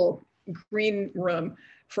virtual green room,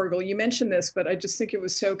 Feargal. You mentioned this, but I just think it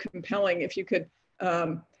was so compelling. If you could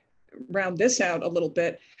round this out a little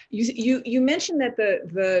bit, you mentioned that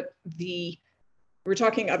the we're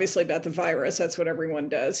talking obviously about the virus. That's what everyone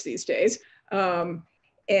does these days. And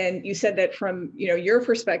you said that from your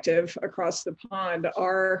perspective across the pond,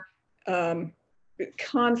 our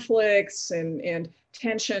conflicts and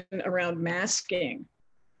tension around masking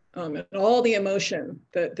and all the emotion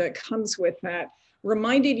that comes with that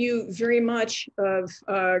reminded you very much of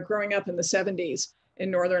growing up in the 70s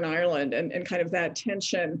in Northern Ireland and kind of that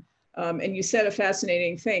tension. And you said a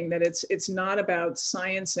fascinating thing, that it's not about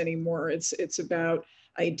science anymore. It's about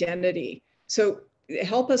identity. So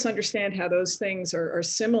help us understand how those things are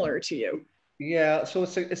similar to you. Yeah, so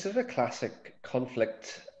it's a classic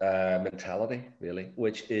conflict mentality, really,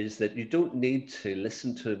 which is that you don't need to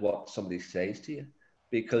listen to what somebody says to you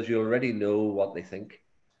because you already know what they think,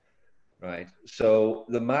 right? So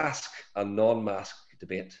the mask and non-mask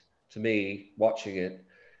debate, to me, watching it,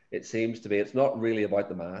 it seems to be it's not really about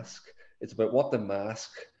the mask. It's about what the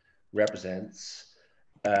mask represents.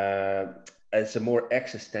 Uh, it's a more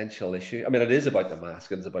existential issue. I mean, it is about the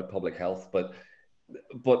mask and it's about public health, but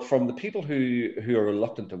from the people who are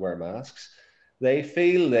reluctant to wear masks, they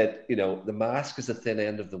feel that the mask is the thin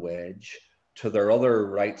end of the wedge to their other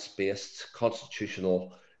rights-based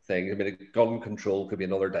constitutional things. I mean, gun control could be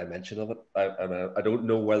another dimension of it. I don't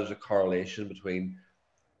know whether there's a correlation between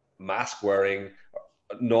mask wearing,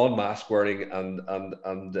 non-mask wearing, and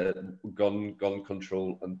gun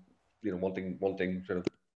control, and wanting sort of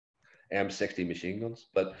M60 machine guns.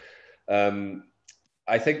 But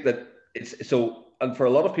I think that it's so, and for a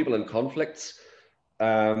lot of people in conflicts,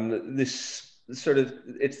 this sort of,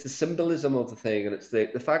 it's the symbolism of the thing, and it's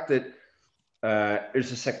the fact that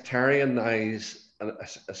there's a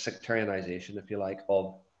sectarianization, if you like,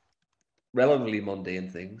 of relatively mundane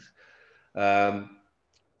things,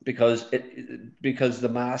 because the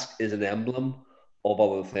mask is an emblem of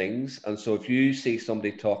other things, and so if you see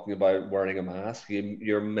somebody talking about wearing a mask,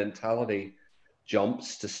 your mentality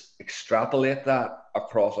jumps to extrapolate that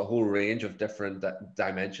across a whole range of different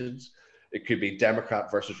dimensions. It could be Democrat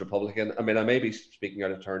versus Republican. I mean, I may be speaking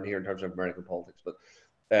out of turn here in terms of American politics, but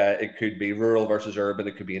it could be rural versus urban.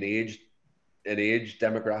 It could be an age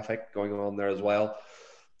demographic going on there as well.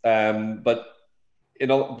 But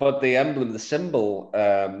the emblem, the symbol,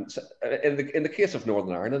 in the case of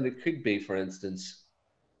Northern Ireland, it could be, for instance,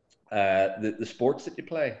 the sports that you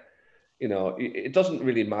play. It doesn't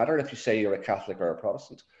really matter if you say you're a Catholic or a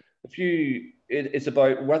Protestant. It's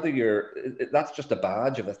about whether that's just a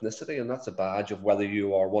badge of ethnicity, and that's a badge of whether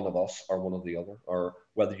you are one of us or one of the other, or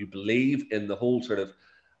whether you believe in the whole sort of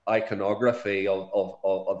iconography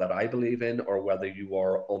of that I believe in, or whether you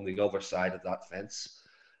are on the other side of that fence.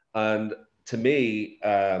 And to me,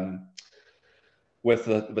 with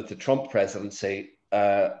the Trump presidency,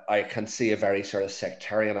 I can see a very sort of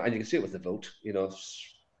sectarian, and you can see it with the vote.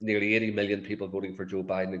 Nearly 80 million people voting for Joe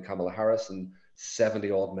Biden and Kamala Harris, and 70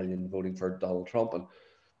 odd million voting for Donald Trump. And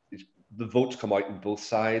the votes come out on both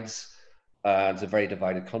sides. It's a very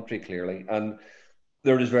divided country, clearly. And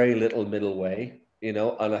there is very little middle way,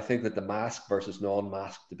 and I think that the mask versus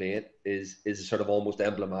non-mask debate is sort of almost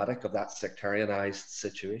emblematic of that sectarianized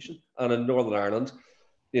situation. And in Northern Ireland,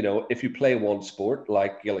 if you play one sport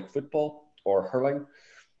like Gaelic football or hurling,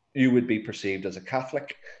 you would be perceived as a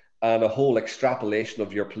Catholic, and a whole extrapolation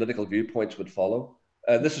of your political viewpoints would follow.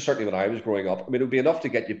 This is certainly when I was growing up. I mean, it would be enough to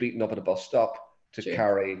get you beaten up at a bus stop to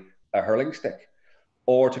carry a hurling stick,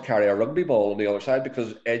 or to carry a rugby ball on the other side,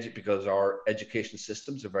 because our education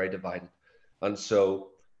systems are very divided. And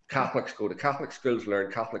so Catholics go to Catholic schools,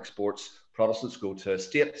 learn Catholic sports. Protestants go to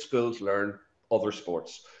state schools, learn other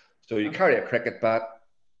sports. So you carry a cricket bat,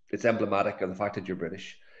 it's emblematic of the fact that you're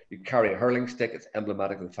British. You carry a hurling stick, it's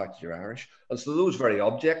emblematic of the fact that you're Irish. And so those very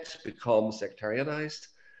objects become sectarianized.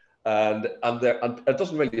 And it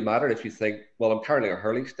doesn't really matter if you think, well, I'm carrying a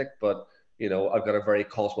hurling stick, but I've got a very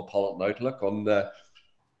cosmopolitan outlook on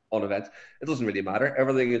events. It doesn't really matter.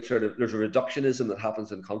 Everything is there's a reductionism that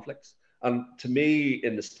happens in conflicts. And to me,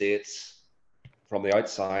 in the States, from the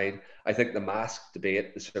outside, I think the mask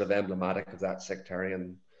debate is sort of emblematic of that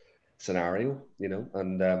sectarian scenario,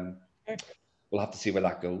 and we'll have to see where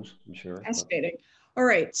that goes, I'm sure. Fascinating. All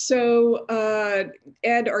right, so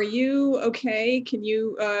Ed, are you okay? Can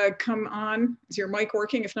you come on? Is your mic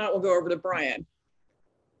working? If not, we'll go over to Brian.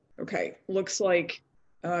 Okay, looks like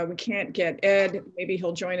we can't get Ed. Maybe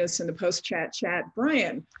he'll join us in the post-chat chat.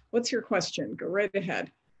 Brian, what's your question? Go right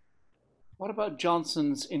ahead. What about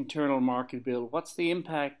Johnson's internal market bill? What's the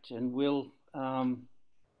impact, and will the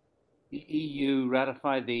EU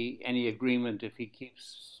ratify any agreement if he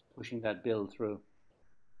keeps pushing that bill through?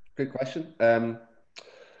 Good question.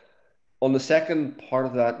 On the second part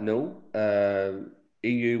of that, no.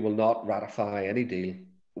 EU will not ratify any deal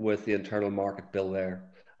with the internal market bill there.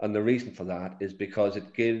 And the reason for that is because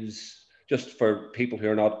it gives, just for people who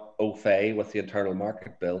are not au fait with the internal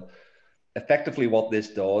market bill, effectively what this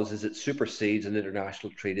does is it supersedes an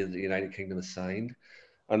international treaty that the United Kingdom has signed.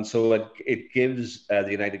 And so it gives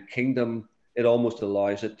the United Kingdom, it almost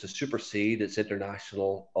allows it to supersede its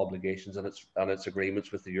international obligations and its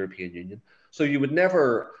agreements with the European Union. So you would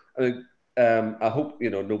never, I hope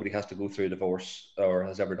nobody has to go through a divorce or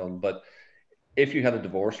has ever done, but if you had a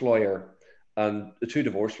divorce lawyer and the two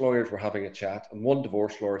divorce lawyers were having a chat and one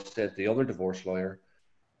divorce lawyer said to the other divorce lawyer,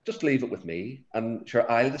 just leave it with me and sure,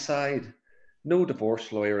 I'll decide. No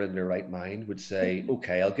divorce lawyer in their right mind would say,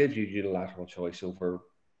 okay, I'll give you unilateral choice over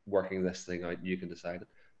working this thing out and you can decide it.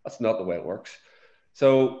 That's not the way it works.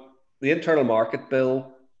 So the internal market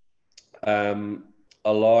bill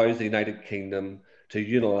allows the United Kingdom to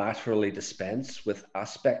unilaterally dispense with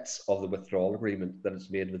aspects of the withdrawal agreement that is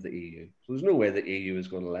made with the EU. So there's no way the EU is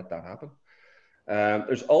going to let that happen.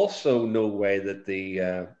 There's also no way that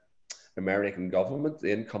the American government,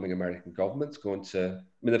 the incoming American government, is going to.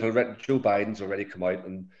 I mean, Joe Biden's already come out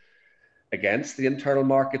and against the internal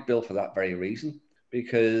market bill for that very reason.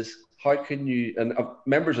 Because how can you? And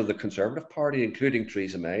members of the Conservative Party, including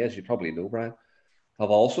Theresa May, as you probably know, Brian,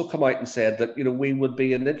 have also come out and said that we would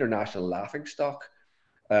be an international laughingstock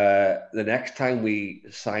the next time we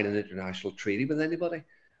sign an international treaty with anybody.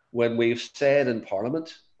 When we've said in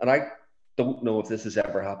Parliament, and I don't know if this has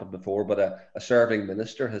ever happened before, but a serving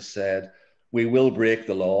minister has said, we will break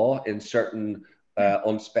the law in certain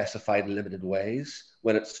unspecified and limited ways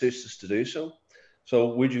when it suits us to do so.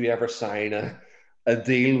 So would you ever sign a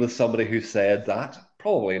deal with somebody who said that?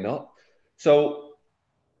 Probably not. So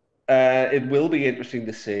it will be interesting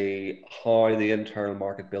to see how the internal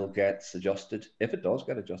market bill gets adjusted, if it does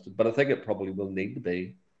get adjusted. But I think it probably will need to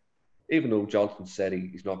be, even though Johnson said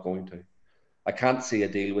he's not going to. I can't see a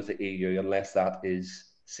deal with the EU unless that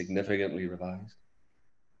is significantly revised.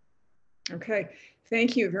 Okay,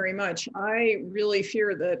 thank you very much. I really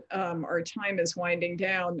fear that our time is winding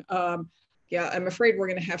down. Yeah, I'm afraid we're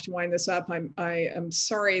going to have to wind this up. I am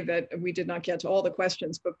sorry that we did not get to all the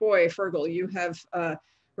questions, but boy, Feargal, you have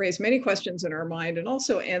raised many questions in our mind and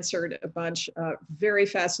also answered a bunch. Very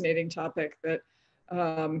fascinating topic that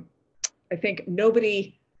I think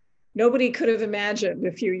nobody could have imagined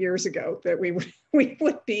a few years ago that we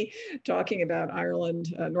would be talking about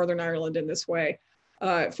Ireland, Northern Ireland in this way.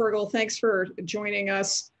 Feargal, thanks for joining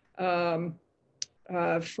us from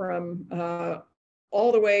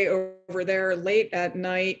all the way over there late at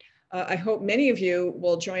night. I hope many of you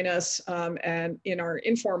will join us and in our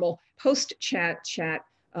informal post-chat chat.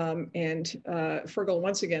 And Feargal,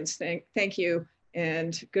 once again, thank you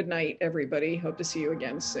and good night, everybody. Hope to see you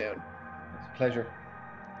again soon. It's a pleasure.